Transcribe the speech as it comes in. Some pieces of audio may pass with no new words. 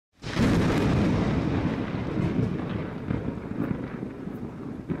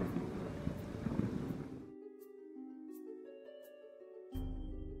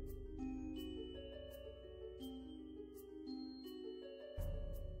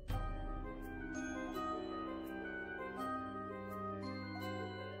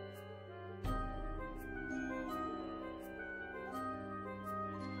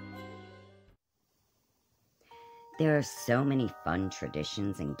There are so many fun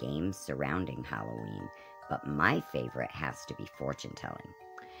traditions and games surrounding Halloween, but my favorite has to be fortune telling.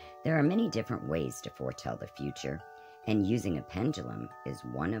 There are many different ways to foretell the future, and using a pendulum is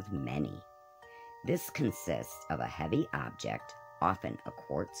one of many. This consists of a heavy object, often a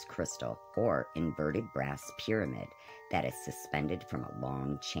quartz crystal or inverted brass pyramid that is suspended from a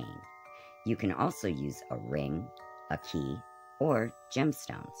long chain. You can also use a ring, a key, or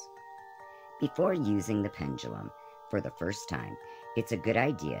gemstones. Before using the pendulum for the first time, it's a good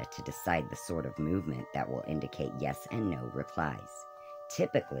idea to decide the sort of movement that will indicate yes and no replies.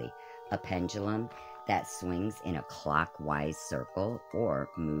 Typically, a pendulum that swings in a clockwise circle or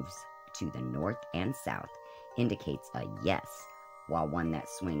moves to the north and south indicates a yes, while one that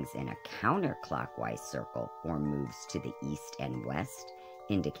swings in a counterclockwise circle or moves to the east and west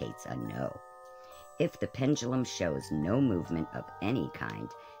indicates a no. If the pendulum shows no movement of any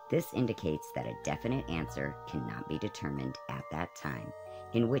kind, this indicates that a definite answer cannot be determined at that time,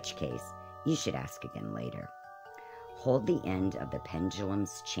 in which case you should ask again later. Hold the end of the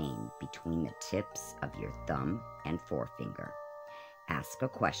pendulum's chain between the tips of your thumb and forefinger. Ask a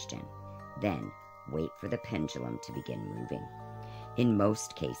question, then wait for the pendulum to begin moving. In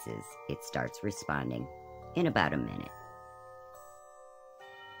most cases, it starts responding in about a minute.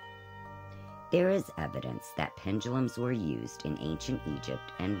 There is evidence that pendulums were used in ancient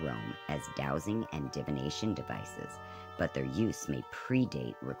Egypt and Rome as dowsing and divination devices, but their use may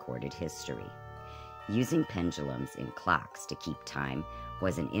predate recorded history. Using pendulums in clocks to keep time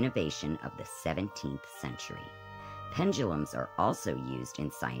was an innovation of the 17th century. Pendulums are also used in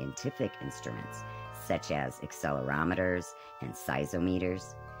scientific instruments, such as accelerometers and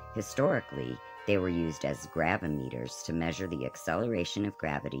seismometers. Historically, they were used as gravimeters to measure the acceleration of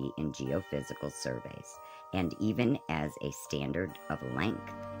gravity in geophysical surveys, and even as a standard of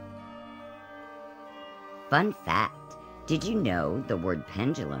length. Fun fact! Did you know the word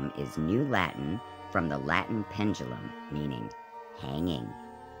pendulum is New Latin from the Latin pendulum, meaning hanging?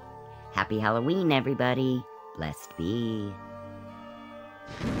 Happy Halloween, everybody! Blessed be!